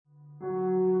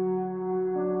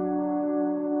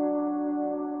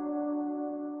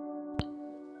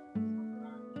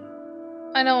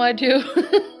I know I do.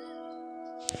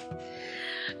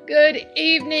 Good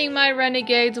evening, my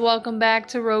renegades. Welcome back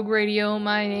to Rogue Radio.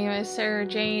 My name is Sarah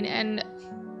Jane, and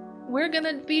we're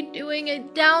gonna be doing a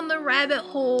Down the Rabbit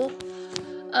Hole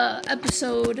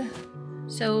episode.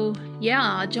 So,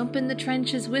 yeah, jump in the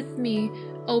trenches with me.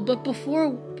 Oh, but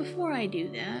before I do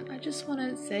that, I just want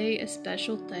to say a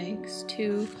special thanks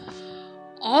to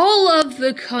all of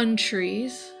the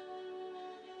countries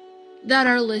that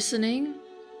are listening.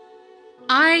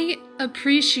 I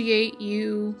appreciate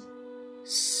you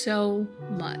so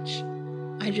much.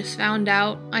 I just found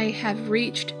out I have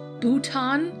reached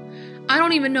Bhutan. I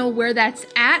don't even know where that's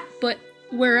at, but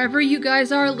wherever you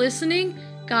guys are listening,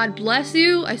 God bless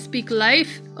you. I speak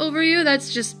life over you.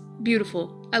 That's just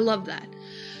beautiful. I love that.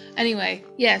 Anyway,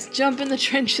 yes, jump in the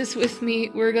trenches with me.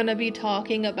 We're gonna be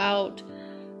talking about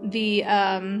the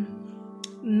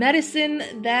medicine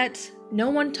that no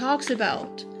one talks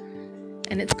about,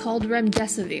 and it's called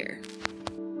remdesivir.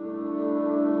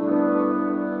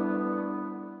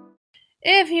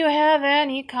 If you have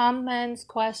any comments,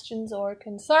 questions, or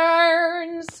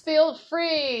concerns, feel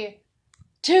free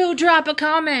to drop a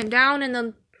comment down in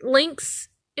the links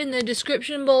in the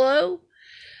description below.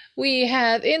 We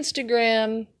have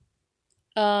Instagram,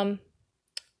 and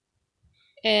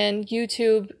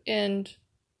YouTube, and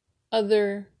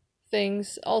other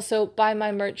things. Also, buy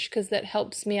my merch, because that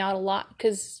helps me out a lot,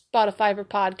 because Spotify for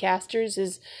podcasters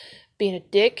is being a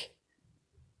dick,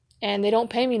 and they don't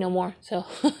pay me no more, so...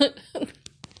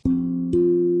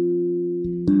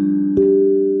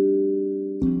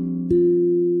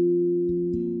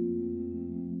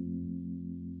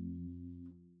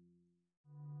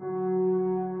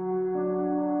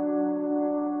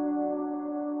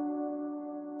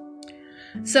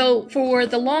 So, for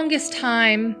the longest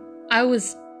time, I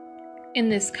was in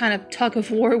this kind of tug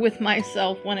of war with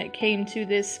myself when it came to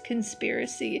this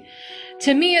conspiracy.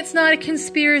 To me, it's not a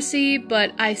conspiracy,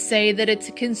 but I say that it's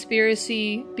a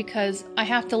conspiracy because I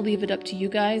have to leave it up to you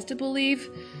guys to believe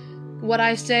what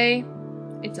I say.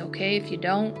 It's okay if you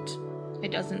don't.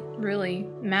 It doesn't really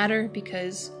matter,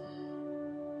 because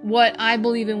what I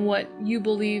believe and what you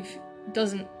believe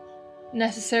doesn't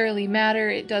necessarily matter.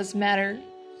 It does matter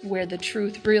where the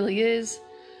truth really is,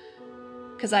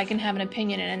 because I can have an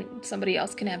opinion and somebody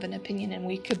else can have an opinion and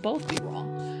we could both be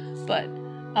wrong. But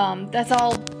that's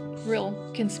all real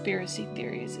conspiracy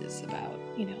theories is about.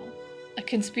 You know, a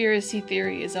conspiracy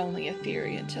theory is only a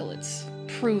theory until it's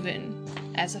proven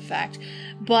as a fact.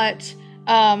 But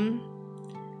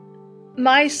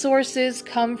my sources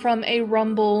come from a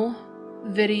Rumble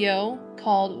video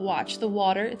called Watch the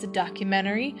Water. It's a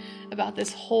documentary about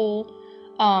this whole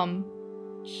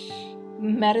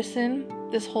medicine,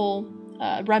 this whole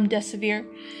remdesivir,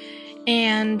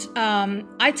 and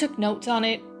I took notes on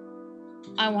it,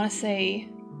 I want to say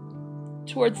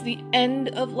towards the end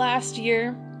of last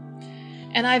year,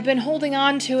 and I've been holding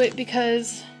on to it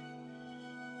because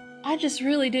I just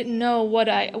really didn't know what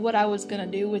I was gonna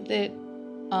do with it.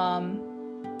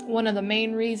 One of the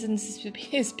main reasons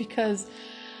is because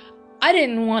I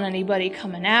didn't want anybody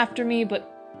coming after me, but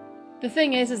the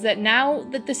thing is that now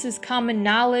that this is common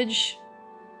knowledge,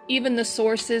 even the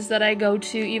sources that I go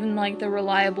to, even like the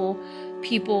reliable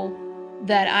people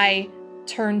that I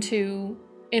turn to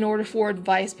in order for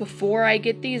advice before I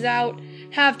get these out,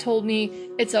 have told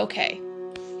me it's okay.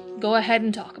 Go ahead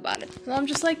and talk about it. So I'm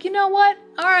just like, you know what?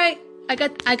 Alright, I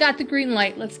got the green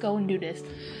light. Let's go and do this.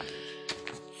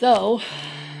 So,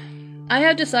 I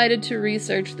have decided to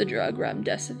research the drug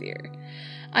remdesivir.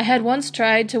 I had once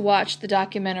tried to watch the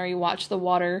documentary Watch the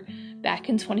Water back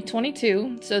in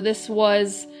 2022, so this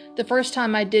was the first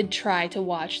time I did try to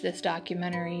watch this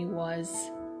documentary was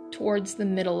towards the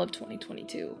middle of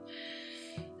 2022.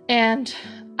 And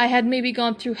I had maybe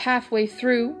gone through halfway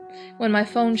through when my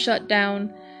phone shut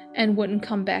down and wouldn't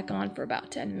come back on for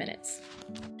about 10 minutes.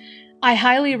 I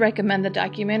highly recommend the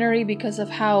documentary because of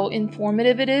how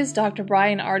informative it is. Dr.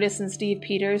 Brian Ardis and Steve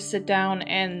Peters sit down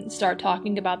and start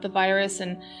talking about the virus,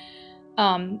 and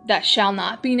that shall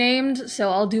not be named, so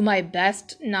I'll do my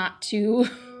best not to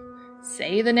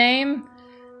say the name,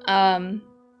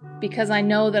 because I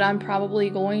know that I'm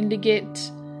probably going to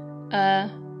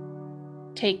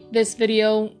take this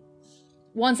video,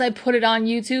 once I put it on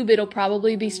YouTube, it'll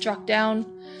probably be struck down,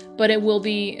 but it will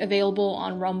be available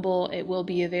on Rumble, it will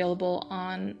be available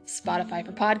on Spotify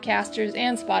for podcasters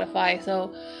and Spotify,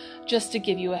 so just to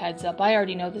give you a heads up, I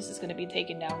already know this is going to be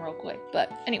taken down real quick,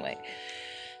 but anyway.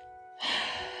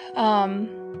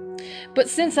 But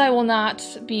since I will not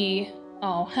be,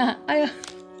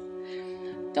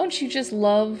 don't you just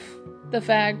love the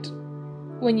fact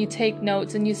when you take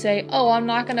notes and you say, oh, I'm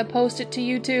not going to post it to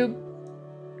YouTube?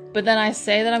 but then I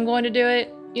say that I'm going to do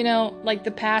it, you know, like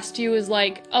the past you is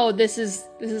like, oh, this is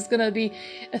gonna be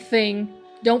a thing.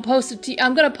 Don't post it to,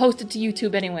 I'm gonna post it to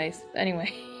YouTube anyways.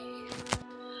 Anyway.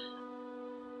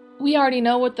 We already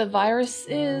know what the virus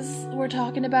is we're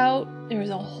talking about.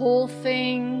 There's a whole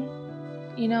thing,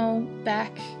 you know,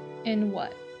 back in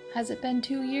what? Has it been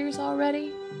 2 years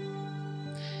already?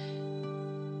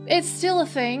 It's still a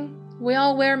thing. We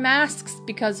all wear masks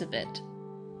because of it.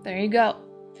 There you go.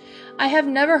 I have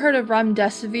never heard of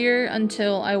remdesivir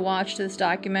until I watched this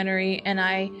documentary, and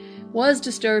I was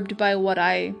disturbed by what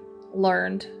I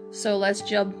learned. So let's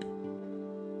jump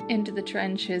into the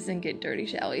trenches and get dirty,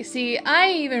 shall we? See,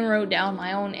 I even wrote down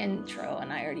my own intro,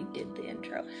 and I already did the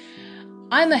intro.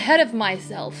 I'm ahead of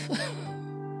myself.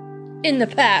 In the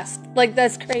past. Like,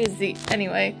 that's crazy.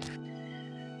 Anyway.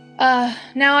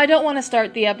 Now I don't want to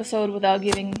start the episode without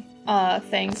giving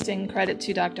thanks and credit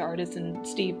to Dr. Artis and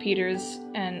Steve Peters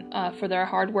and for their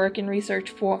hard work and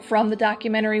research from the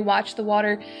documentary Watch the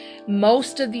Water.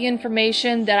 Most of the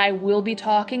information that I will be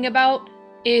talking about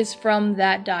is from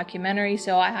that documentary,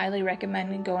 so I highly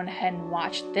recommend going ahead and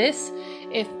watch this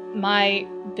if my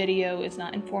video is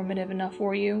not informative enough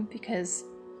for you, because,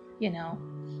 you know,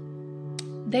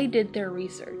 they did their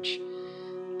research.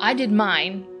 I did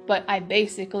mine, but I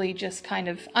basically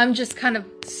I'm just kind of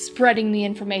spreading the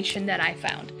information that I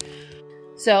found.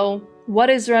 So, what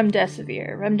is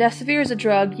remdesivir? Remdesivir is a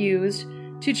drug used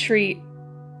to treat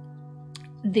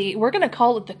we're gonna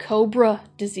call it the cobra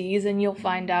disease, and you'll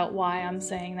find out why I'm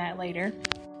saying that later.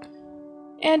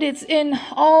 And it's in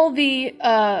all the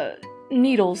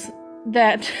needles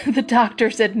that the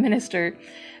doctors administer.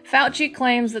 Fauci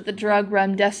claims that the drug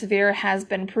remdesivir has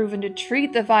been proven to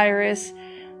treat the virus,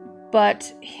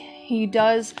 but he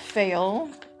does fail.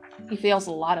 He fails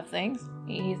a lot of things.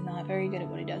 He's not very good at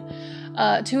what he does.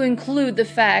 To include the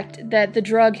fact that the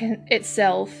drug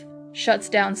itself shuts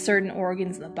down certain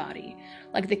organs in the body,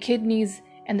 like the kidneys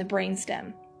and the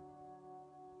brainstem.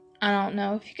 I don't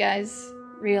know if you guys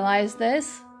realize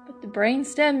this, but the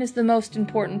brainstem is the most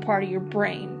important part of your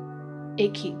brain.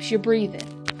 It keeps you breathing.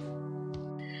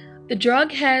 The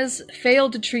drug has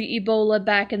failed to treat Ebola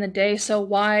back in the day, so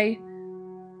why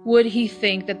would he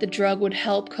think that the drug would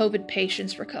help COVID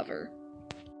patients recover?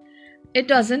 It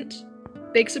doesn't.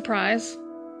 Big surprise.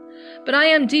 But I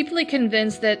am deeply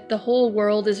convinced that the whole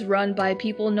world is run by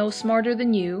people no smarter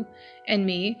than you and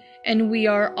me, and we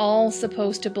are all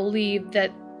supposed to believe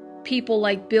that people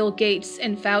like Bill Gates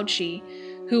and Fauci,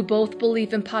 who both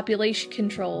believe in population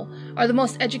control, are the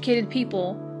most educated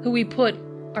people who we put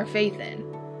our faith in.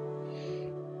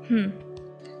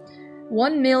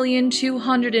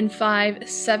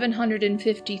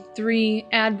 1,205,753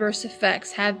 adverse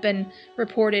effects have been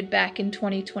reported back in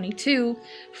 2022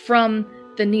 from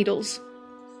the needles.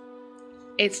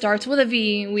 It starts with a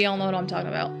V, we all know what I'm talking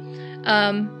about.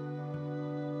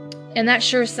 And that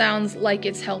sure sounds like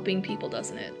it's helping people,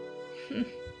 doesn't it?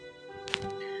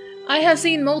 I have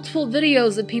seen multiple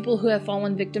videos of people who have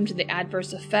fallen victim to the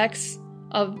adverse effects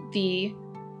of the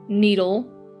needle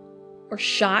or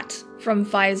shot from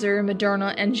Pfizer,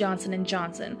 Moderna, and Johnson &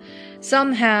 Johnson.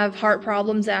 Some have heart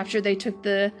problems after they took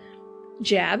the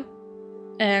jab,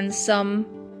 and some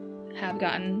have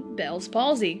gotten Bell's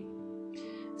palsy.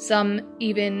 Some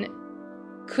even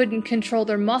couldn't control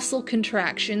their muscle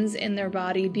contractions in their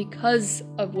body because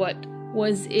of what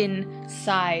was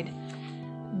inside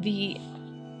the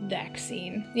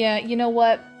vaccine. Yeah, you know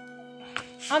what?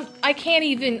 I can't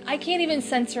even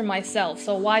censor myself,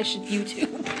 so why should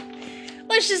YouTube?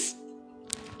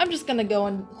 I'm just gonna go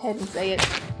ahead and say it.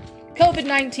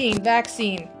 COVID-19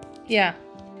 vaccine. Yeah.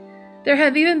 There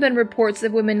have even been reports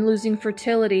of women losing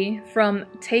fertility from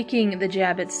taking the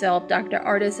jab itself. Dr.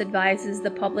 Artis advises the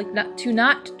public to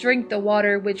not drink the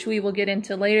water, which we will get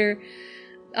into later,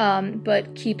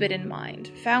 but keep it in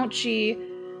mind. Fauci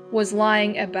was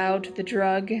lying about the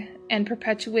drug and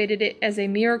perpetuated it as a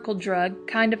miracle drug,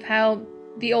 kind of how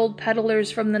the old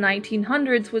peddlers from the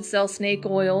 1900s would sell snake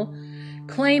oil,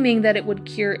 claiming that it would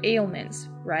cure ailments,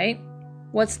 right?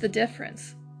 What's the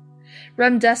difference?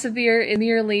 Remdesivir is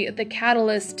merely the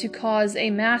catalyst to cause a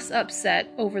mass upset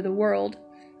all over the world,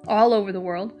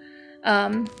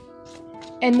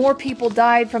 and more people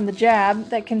died from the jab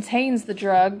that contains the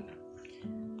drug,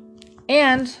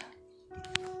 and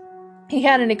he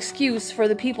had an excuse for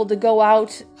the people to go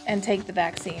out and take the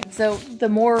vaccine. So the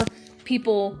more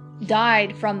people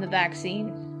died from the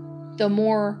vaccine, the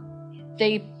more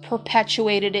they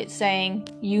perpetuated it, saying,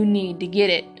 you need to get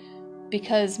it.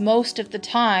 Because most of the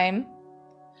time,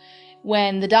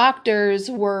 when the doctors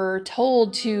were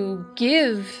told to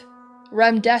give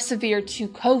remdesivir to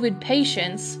COVID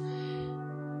patients,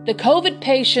 The COVID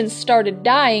patients started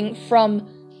dying from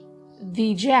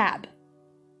the jab.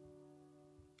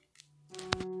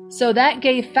 So that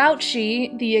gave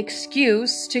Fauci the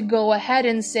excuse to go ahead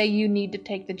and say you need to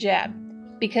take the jab.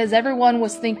 Because everyone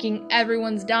was thinking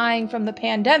everyone's dying from the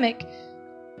pandemic.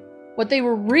 What they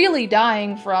were really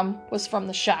dying from was from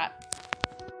the shot.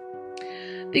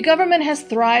 The government has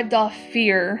thrived off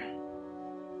fear,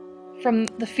 from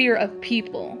the fear of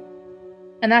people.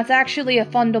 And that's actually a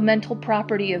fundamental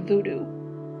property of voodoo.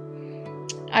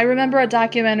 I remember a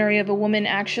documentary of a woman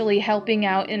actually helping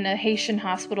out in a Haitian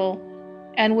hospital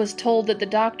and was told that the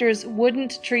doctors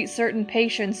wouldn't treat certain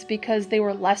patients because they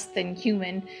were less than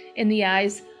human in the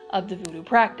eyes of the voodoo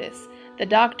practice. The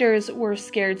doctors were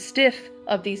scared stiff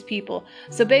of these people.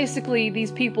 So basically,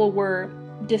 these people were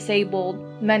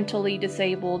disabled, mentally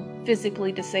disabled,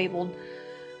 physically disabled,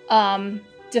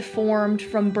 deformed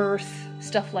from birth,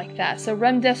 stuff like that. So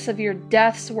remdesivir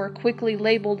deaths were quickly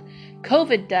labeled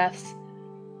COVID deaths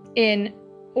in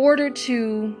order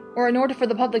for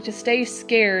the public to stay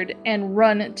scared and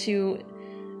run to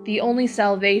the only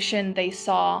salvation they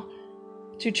saw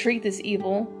to treat this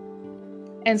evil.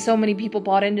 And so many people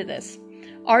bought into this.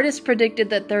 Artists predicted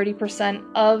that 30%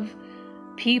 of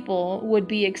people would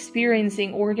be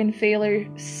experiencing organ failure,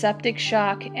 septic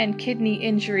shock, and kidney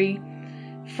injury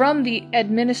from the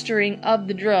administering of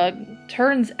the drug.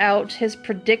 Turns out his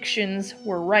predictions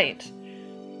were right.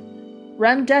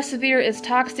 Remdesivir is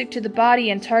toxic to the body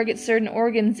and targets certain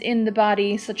organs in the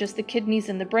body, such as the kidneys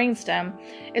and the brainstem.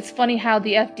 It's funny how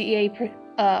the FDA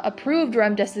approved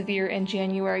remdesivir in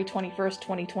January 21st,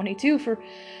 2022 for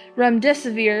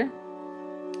remdesivir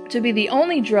to be the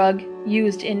only drug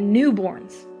used in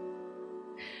newborns.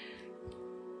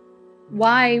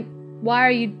 Why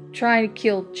are you trying to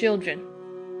kill children?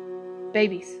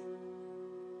 Babies.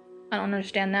 I don't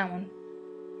understand that one.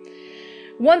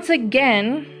 Once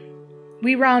again,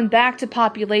 we round back to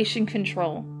population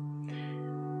control.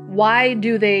 Why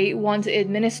do they want to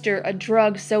administer a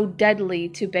drug so deadly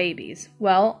to babies?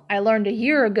 Well, I learned a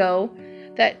year ago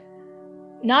that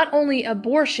not only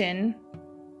abortion,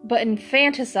 but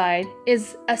infanticide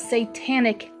is a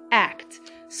satanic act.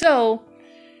 So,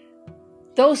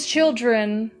 those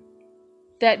children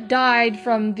that died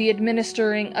from the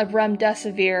administering of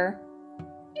remdesivir,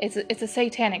 it's a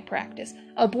satanic practice.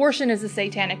 Abortion is a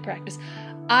satanic practice.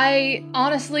 I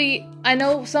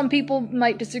know some people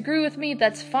might disagree with me.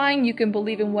 That's fine. You can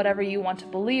believe in whatever you want to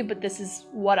believe, but this is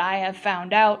what I have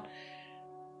found out.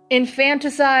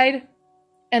 Infanticide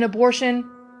and abortion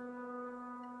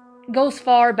goes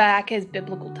far back as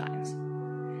biblical times.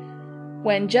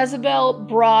 When Jezebel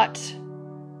brought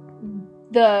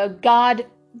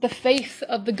the faith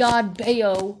of the god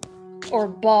Baal, or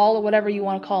Baal, or whatever you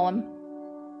want to call him,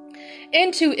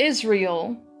 into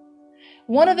Israel,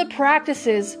 one of the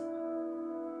practices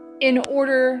in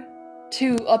order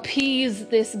to appease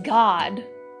this god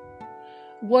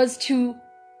was to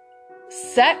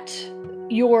set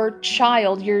your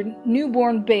child, your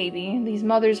newborn baby, these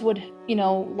mothers would,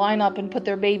 line up and put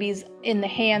their babies in the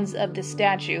hands of the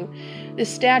statue. The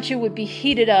statue would be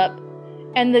heated up,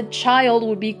 and the child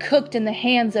would be cooked in the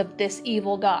hands of this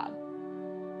evil god,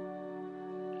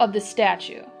 of the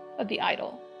statue, of the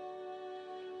idol.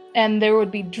 And there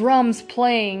would be drums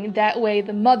playing, that way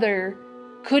the mother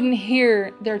couldn't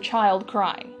hear their child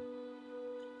crying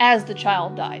as the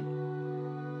child died.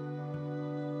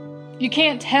 You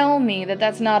can't tell me that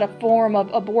that's not a form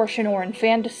of abortion or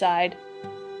infanticide.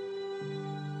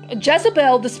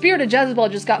 Jezebel, the spirit of Jezebel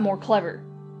just got more clever.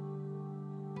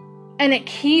 And it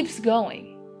keeps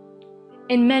going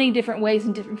in many different ways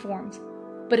and different forms.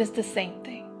 But it's the same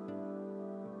thing.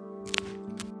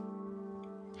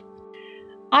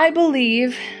 I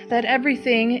believe that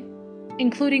everything,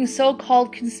 including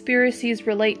so-called conspiracies,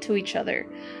 relate to each other.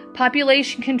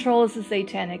 Population control is a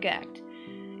satanic act.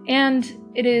 And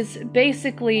it is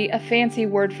basically a fancy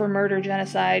word for murder,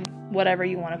 genocide, whatever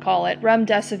you want to call it.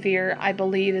 Remdesivir, I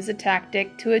believe, is a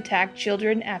tactic to attack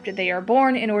children after they are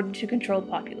born in order to control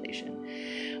the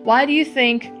population. Why do you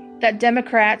think that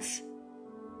Democrats,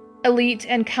 elite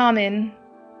and common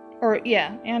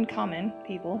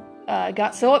people,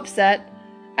 got so upset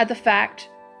at the fact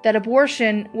that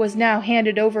abortion was now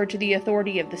handed over to the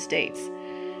authority of the states?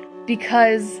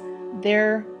 Because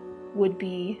there would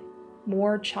be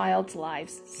more child's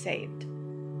lives saved.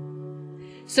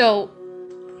 So,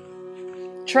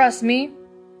 trust me,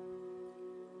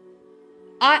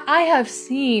 I have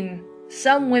seen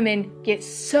some women get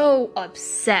so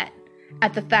upset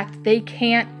at the fact that they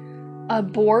can't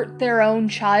abort their own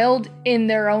child in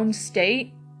their own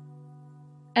state.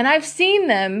 And I've seen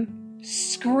them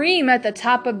scream at the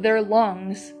top of their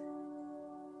lungs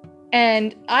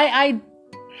And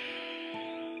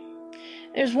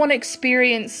there's one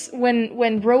experience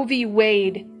when Roe v.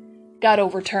 Wade got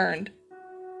overturned.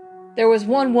 There was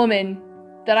one woman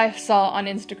that I saw on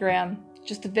Instagram,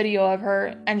 just a video of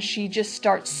her, and she just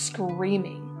starts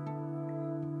screaming,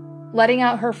 letting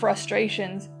out her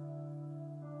frustrations.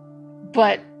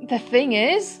 But the thing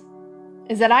is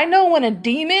that I know when a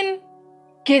demon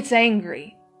gets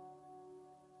angry.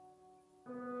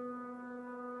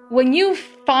 When you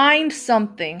find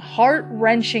something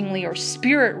heart-wrenchingly or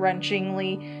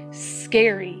spirit-wrenchingly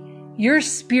scary, your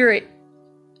spirit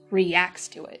reacts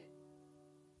to it.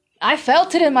 I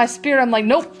felt it in my spirit. I'm like,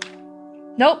 nope.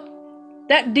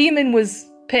 That demon was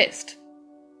pissed.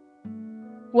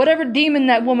 Whatever demon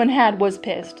that woman had was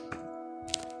pissed.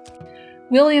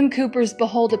 William Cooper's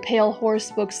Behold a Pale Horse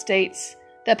book states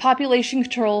that population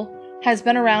control has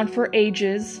been around for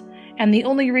ages, and the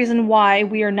only reason why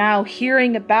we are now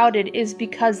hearing about it is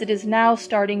because it is now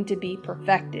starting to be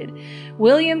perfected.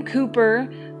 William Cooper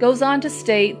goes on to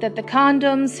state that the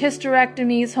condoms,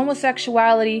 hysterectomies,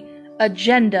 homosexuality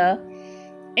agenda,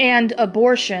 and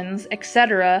abortions,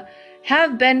 etc.,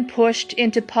 have been pushed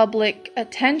into public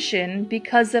attention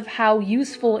because of how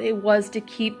useful it was to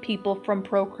keep people from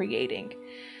procreating.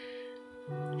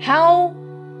 How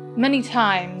many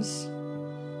times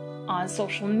on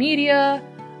social media,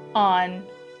 on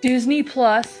Disney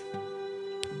Plus,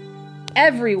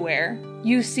 everywhere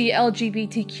you see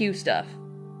LGBTQ stuff?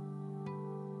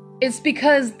 It's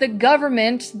because the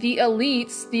government, the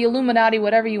elites, the Illuminati,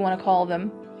 whatever you want to call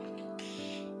them,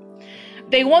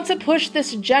 they want to push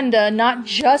this agenda not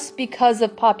just because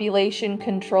of population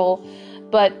control,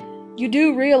 but you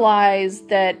do realize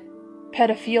that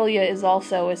pedophilia is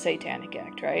also a satanic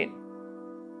act, right?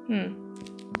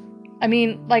 I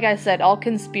mean, like I said, all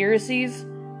conspiracies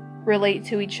relate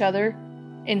to each other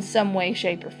in some way,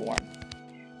 shape, or form.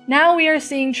 Now we are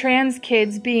seeing trans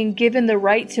kids being given the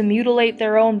right to mutilate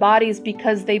their own bodies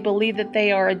because they believe that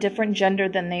they are a different gender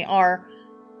than they are,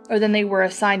 or than they were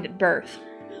assigned at birth.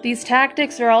 These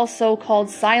tactics are also called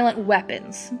silent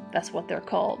weapons, that's what they're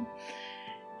called,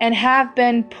 and have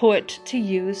been put to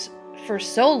use for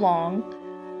so long,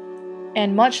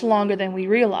 and much longer than we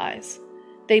realize.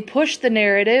 They push the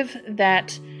narrative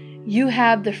that you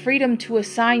have the freedom to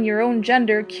assign your own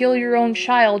gender, kill your own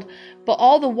child, but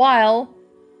all the while,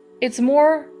 it's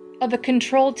more of a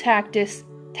control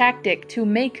tactic to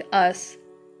make us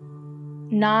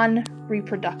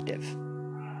non-reproductive.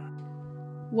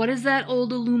 What is that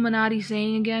old Illuminati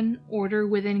saying again? Order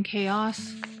within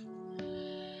chaos?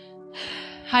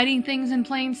 Hiding things in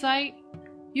plain sight?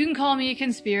 You can call me a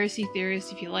conspiracy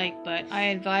theorist if you like, but I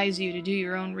advise you to do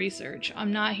your own research.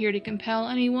 I'm not here to compel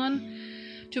anyone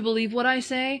to believe what I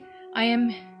say. I am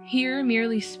here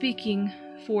merely speaking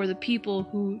for the people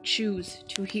who choose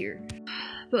to hear.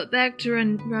 But back to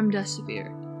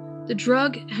remdesivir. The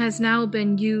drug has now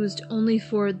been used only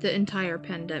for the entire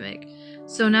pandemic.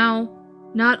 So now,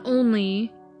 not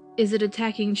only is it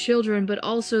attacking children, but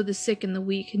also the sick and the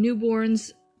weak.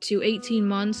 Newborns to 18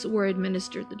 months were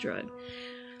administered the drug.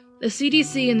 The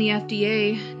CDC and the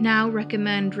FDA now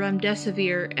recommend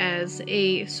remdesivir as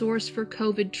a source for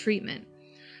COVID treatment.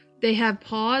 They have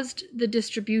paused the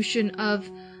distribution of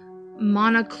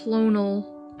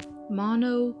monoclonal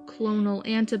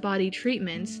antibody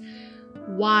treatments.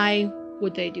 Why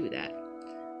would they do that?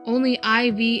 Only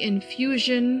IV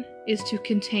infusion is to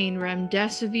contain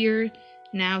remdesivir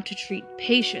now to treat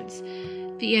patients.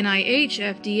 The NIH,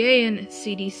 FDA, and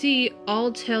CDC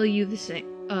all tell you the same.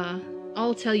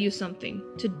 All tell you something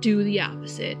to do the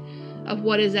opposite of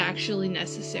what is actually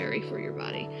necessary for your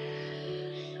body.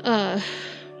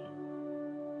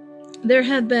 There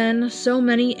have been so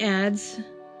many ads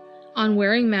on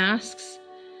wearing masks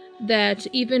that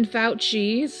even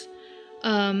Fauci's,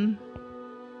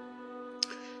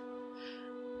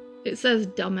 it says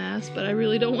dumbass, but I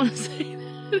really don't want to say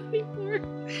that anymore.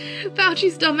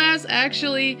 Fauci's dumbass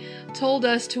actually told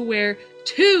us to wear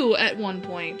 2 at one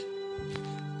point.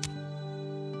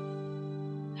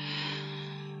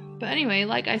 But anyway,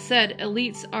 like I said,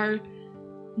 elites are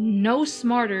no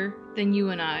smarter than you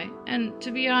and I. And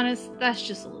to be honest, that's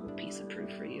just a little piece of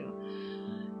proof for you.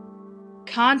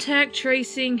 Contact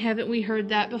tracing, haven't we heard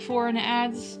that before in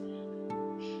ads?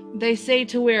 They say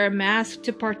to wear a mask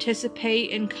to participate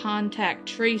in contact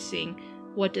tracing.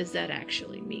 What does that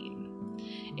actually mean?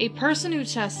 A person who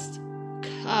tests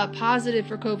positive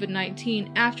for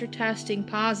COVID-19, after testing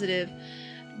positive,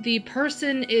 the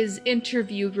person is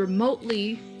interviewed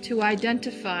remotely to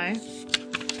identify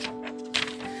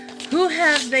who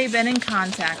have they been in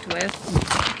contact with.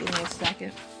 Give me a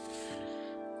second.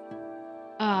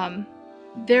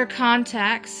 Their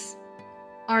contacts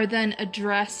are then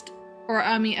assessed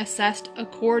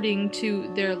according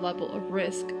to their level of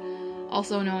risk,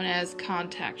 also known as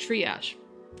contact triage.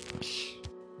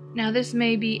 Now, this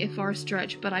may be a far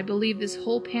stretch, but I believe this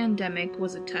whole pandemic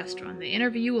was a test run. They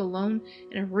interview you alone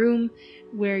in a room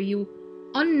where you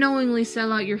unknowingly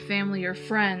sell out your family or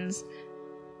friends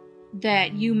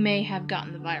that you may have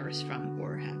gotten the virus from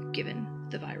or have given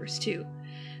the virus to.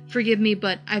 Forgive me,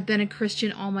 but I've been a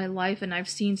Christian all my life, and I've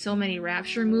seen so many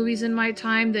rapture movies in my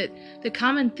time that the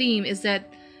common theme is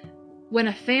that when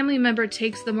a family member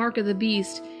takes the mark of the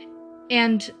beast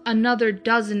and another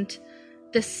doesn't,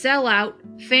 the sellout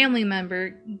family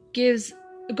member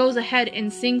goes ahead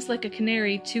and sings like a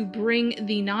canary to bring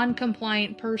the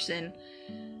non-compliant person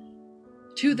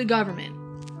to the government.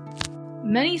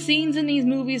 Many scenes in these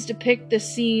movies depict the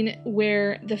scene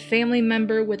where the family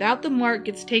member without the mark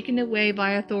gets taken away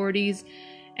by authorities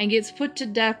and gets put to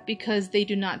death because they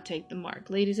do not take the mark.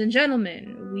 Ladies and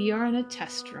gentlemen, we are in a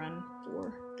test run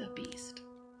for the beast.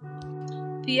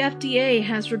 The FDA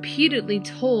has repeatedly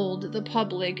told the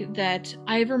public that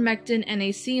ivermectin,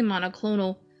 NAC,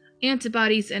 monoclonal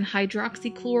antibodies, and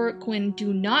hydroxychloroquine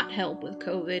do not help with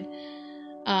COVID.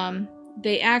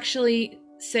 They actually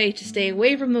say to stay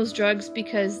away from those drugs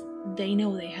because they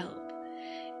know they help.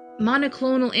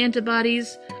 Monoclonal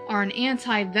antibodies are an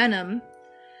anti-venom,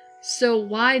 so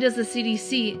why does the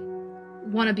CDC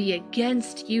want to be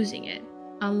against using it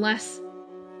unless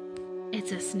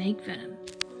it's a snake venom?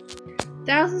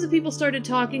 Thousands of people started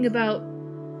talking about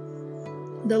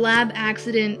the lab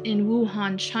accident in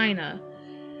Wuhan, China,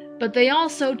 but they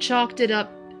also chalked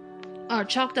up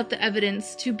the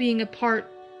evidence to being part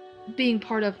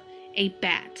of a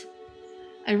bat.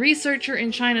 A researcher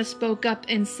in China spoke up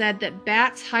and said that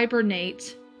bats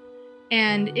hibernate,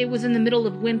 and it was in the middle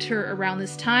of winter around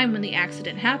this time when the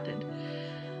accident happened.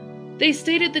 They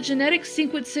stated the genetic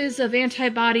sequences of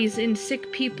antibodies in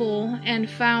sick people and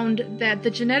found that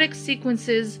the genetic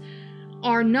sequences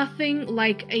are nothing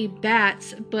like a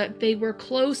bat's, but they were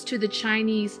close to the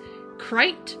Chinese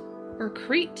kite, or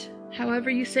crete, however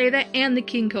you say that, and the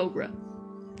king cobra.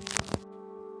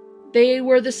 They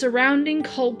were the surrounding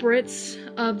culprits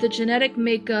of the genetic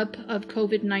makeup of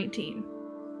COVID-19.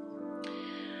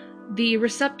 The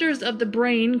receptors of the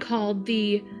brain called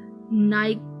the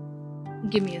nicotinic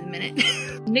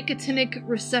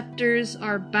receptors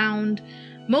are bound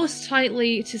most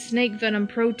tightly to snake venom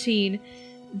protein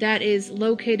that is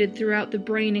located throughout the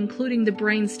brain, including the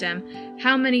brainstem.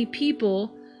 How many people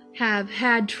have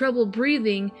had trouble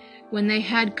breathing when they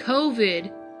had COVID?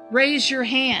 Raise your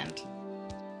hand.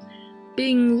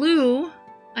 Bing Lu,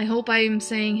 I hope I am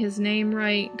saying his name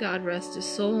right, God rest his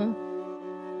soul,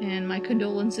 and my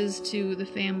condolences to the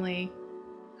family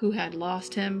who had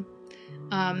lost him.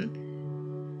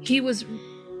 He was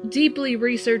deeply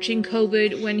researching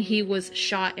COVID when he was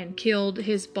shot and killed.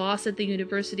 His boss at the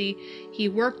university he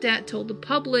worked at told the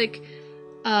public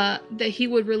that he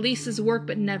would release his work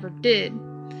but never did.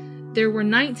 There were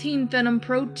 19 venom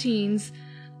proteins.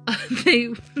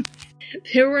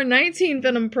 There were 19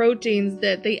 venom proteins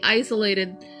that they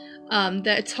isolated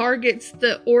that targets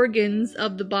the organs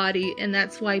of the body, and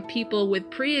that's why people with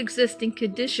pre-existing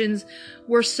conditions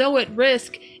were so at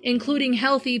risk, including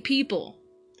healthy people,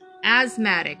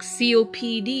 asthmatics,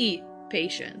 COPD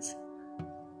patients.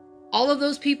 All of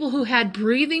those people who had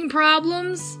breathing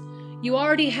problems, you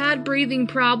already had breathing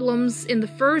problems in the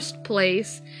first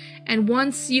place, and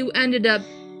once you ended up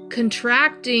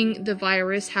contracting the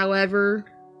virus, however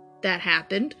that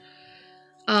happened,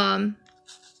 or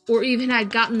even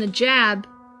had gotten the jab,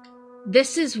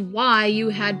 this is why you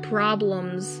had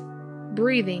problems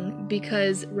breathing,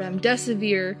 because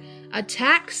remdesivir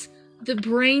attacks the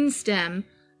brainstem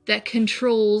that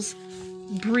controls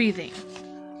breathing.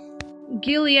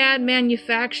 Gilead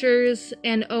manufactures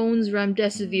and owns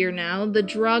remdesivir now. The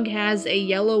drug has a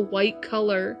yellow-white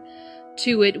color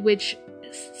to it, which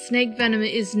snake venom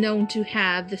is known to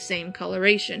have the same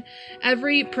coloration.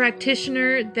 Every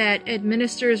practitioner that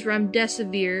administers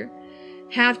remdesivir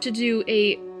have to do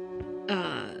a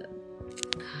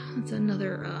that's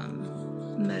another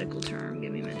medical term,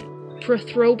 give me a minute,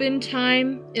 prothrobin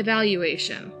time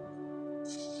evaluation.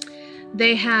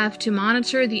 They have to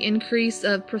monitor the increase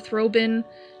of prothrobin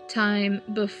time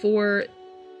before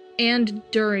and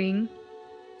during,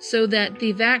 so that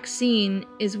the vaccine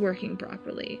is working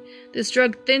properly. This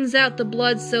drug thins out the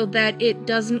blood so that it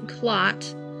doesn't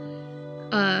clot,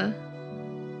 and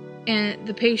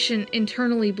the patient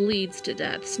internally bleeds to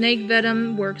death. Snake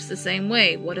venom works the same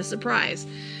way. What a surprise.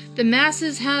 The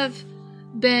masses have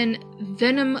been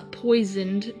venom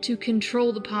poisoned to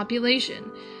control the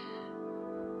population.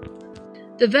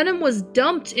 The venom was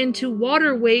dumped into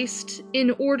water waste in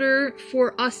order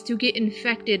for us to get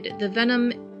infected. The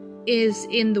venom is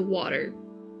in the water.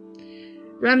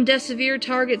 Remdesivir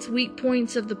targets weak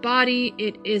points of the body.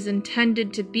 It is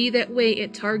intended to be that way.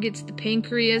 It targets the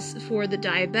pancreas for the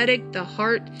diabetic, the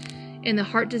heart in the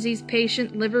heart disease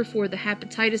patient, liver for the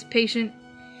hepatitis patient.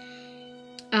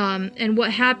 And what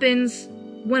happens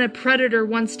when a predator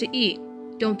wants to eat?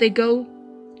 They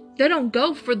don't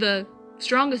go for the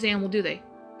strongest animal, do they?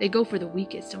 They go for the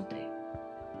weakest, don't they?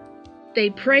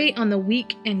 They prey on the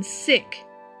weak and sick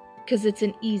because it's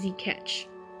an easy catch.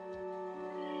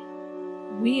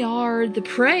 We are the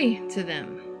prey to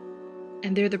them,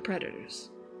 and they're the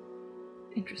predators.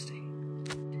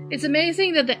 Interesting. It's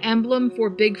amazing that the emblem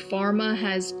for Big Pharma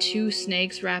has 2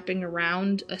 snakes wrapping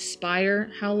around a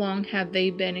spire. How long have they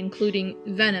been including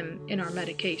venom in our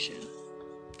medication?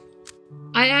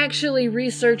 I actually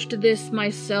researched this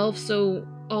myself, so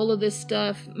all of this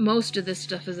stuff, most of this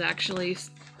stuff is actually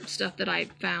stuff that I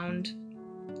found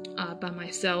by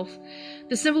myself.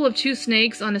 The symbol of 2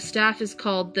 snakes on a staff is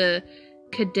called the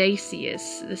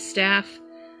caduceus. The staff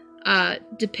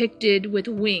depicted with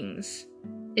wings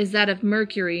is that of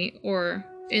Mercury, or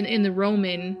in the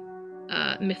Roman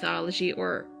mythology,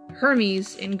 or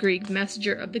Hermes in Greek,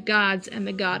 messenger of the gods and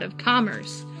the god of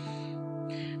commerce.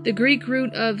 The Greek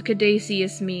root of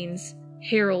caduceus means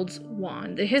herald's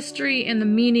wand. The history and the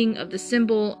meaning of the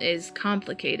symbol is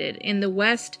complicated. In the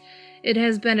West, it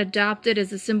has been adopted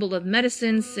as a symbol of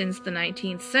medicine since the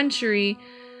 19th century,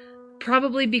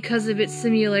 probably because of its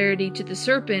similarity to the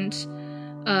serpent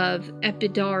of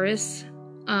Epidaurus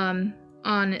on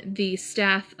the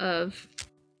staff of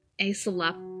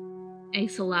Aesculapius.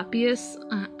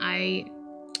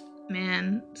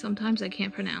 Sometimes I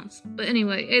can't pronounce. But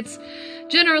anyway, it's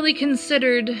generally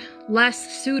considered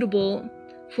less suitable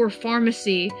for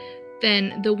pharmacy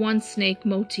than the one snake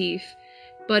motif,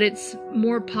 but it's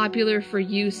more popular for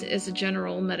use as a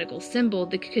general medical symbol.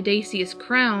 The caduceus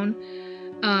crown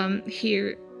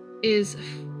here is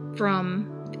from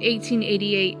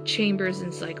 1888 Chambers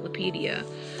Encyclopedia.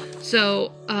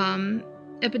 So,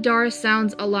 Epidaurus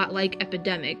sounds a lot like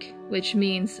epidemic, which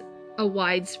means a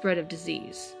widespread of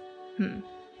disease.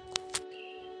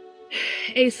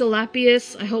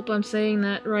 Aesculapius, I hope I'm saying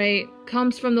that right,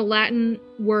 comes from the Latin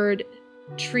word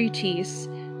treatise,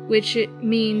 which it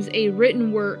means a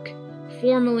written work,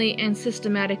 formally and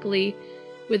systematically,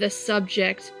 with a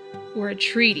subject or a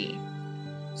treaty.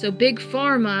 So Big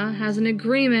Pharma has an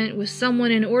agreement with someone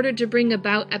in order to bring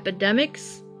about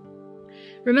epidemics.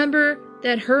 Remember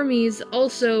that Hermes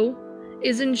also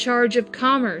is in charge of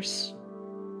commerce.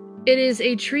 It is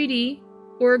a treaty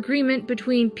or agreement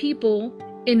between people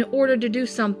in order to do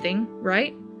something,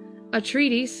 right? A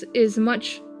treatise is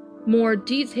much more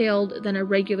detailed than a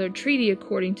regular treaty,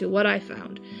 according to what I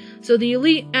found. So the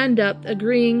elite end up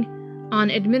agreeing on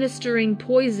administering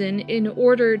poison in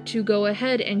order to go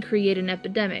ahead and create an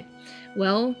epidemic.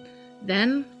 Well,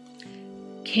 then,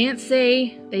 can't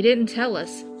say they didn't tell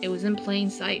us. It was in plain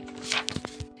sight.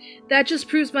 That just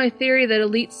proves my theory that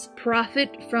elites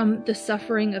profit from the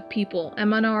suffering of people.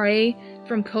 mRNA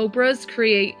from cobras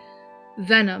create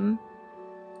venom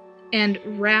and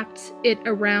wrapped it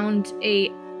around a...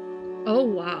 Oh,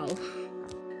 wow.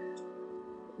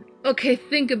 Okay,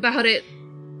 think about it.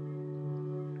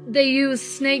 They used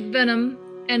snake venom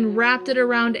and wrapped it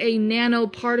around a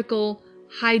nanoparticle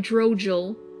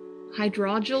hydrogel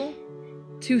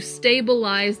to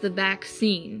stabilize the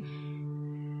vaccine.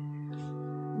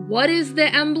 What is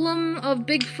the emblem of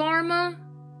Big Pharma?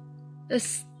 A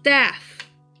staff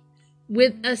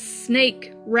with a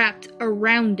snake wrapped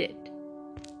around it.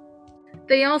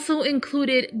 They also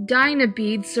included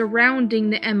dynabeads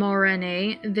surrounding the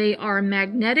mRNA. They are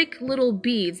magnetic little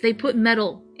beads. They put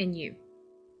metal in you.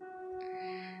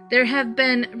 There have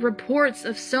been reports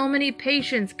of so many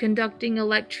patients conducting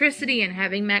electricity and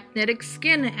having magnetic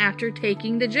skin after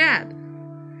taking the jab.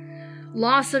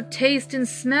 Loss of taste and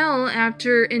smell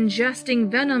after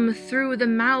ingesting venom through the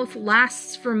mouth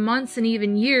lasts for months and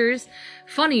even years.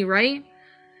 Funny, right?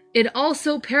 It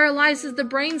also paralyzes the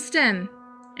brainstem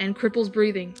and cripples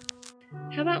breathing.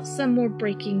 How about some more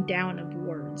breaking down of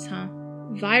words, huh?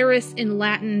 Virus in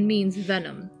Latin means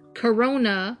venom.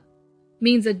 Corona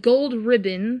means a gold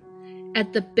ribbon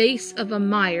at the base of a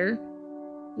mire,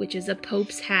 which is a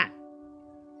pope's hat.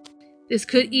 This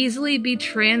could easily be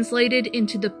translated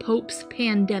into the Pope's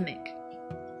pandemic.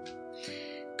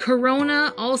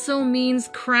 Corona also means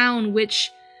crown, which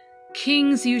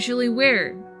kings usually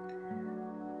wear.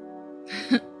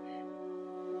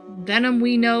 Venom,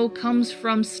 we know, comes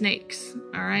from snakes,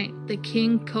 alright? The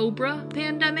king cobra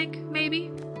pandemic,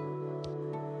 maybe?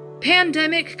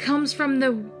 Pandemic comes from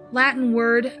the Latin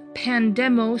word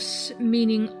pandemos,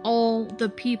 meaning all the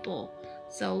people.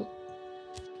 So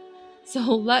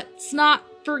let's not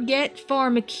forget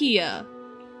pharmakia,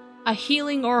 a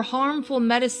healing or harmful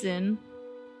medicine,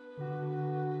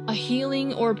 a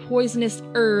healing or poisonous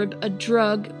herb, a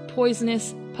drug,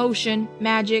 poisonous potion,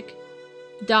 magic,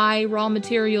 dye, raw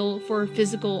material for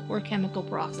physical or chemical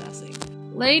processing.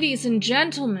 Ladies and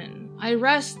gentlemen, I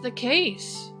rest the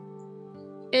case.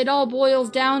 It all boils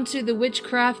down to the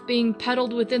witchcraft being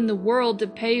peddled within the world to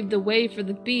pave the way for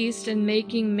the beast and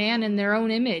making man in their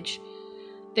own image.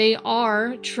 They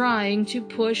are trying to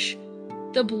push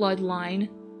the bloodline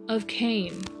of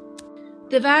Cain.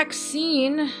 The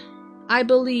vaccine, I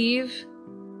believe,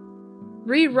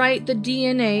 rewrite the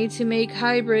DNA to make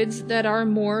hybrids that are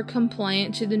more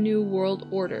compliant to the New World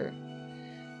Order.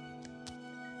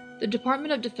 The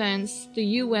Department of Defense, the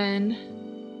UN,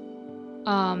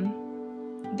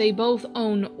 they both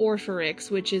own Orpharix,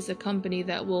 which is a company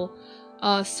that will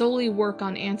solely work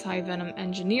on anti-venom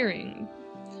engineering.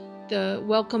 The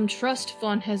Wellcome Trust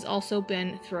Fund has also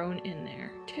been thrown in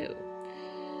there, too.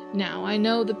 Now, I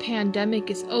know the pandemic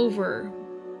is over,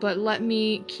 but let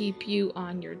me keep you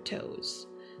on your toes.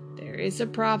 There is a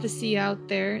prophecy out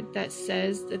there that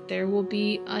says that there will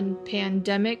be a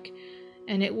pandemic,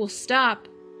 and it will stop,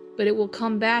 but it will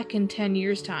come back in 10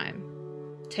 years' time.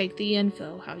 Take the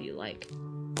info how you like.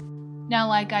 Now,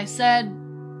 like I said,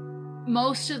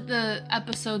 most of the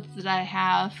episodes that I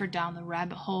have for Down the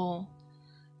Rabbit Hole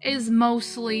is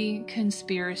mostly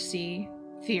conspiracy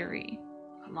theory.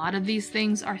 A lot of these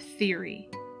things are theory.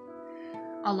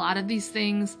 A lot of these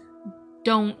things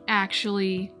don't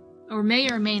actually, or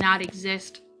may not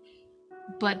exist,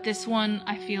 but this one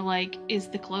I feel like is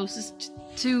the closest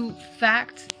to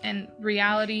fact and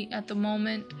reality at the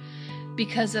moment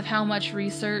because of how much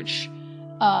research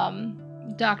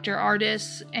Dr.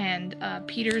 Artis and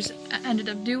Peters ended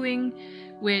up doing,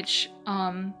 which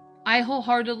I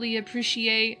wholeheartedly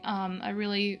appreciate. I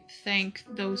really thank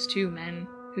those two men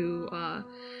who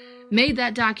made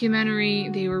that documentary.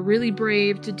 They were really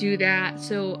brave to do that.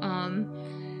 So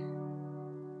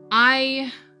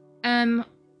I am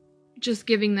just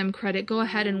giving them credit. Go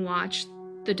ahead and watch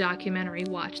the documentary,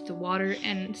 watch The Water,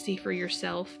 and see for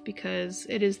yourself, because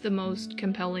it is the most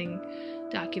compelling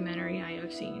documentary I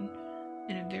have seen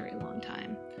in a very long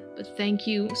time. But thank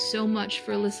you so much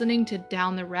for listening to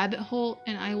Down the Rabbit Hole,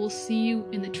 and I will see you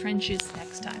in the trenches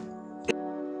next time.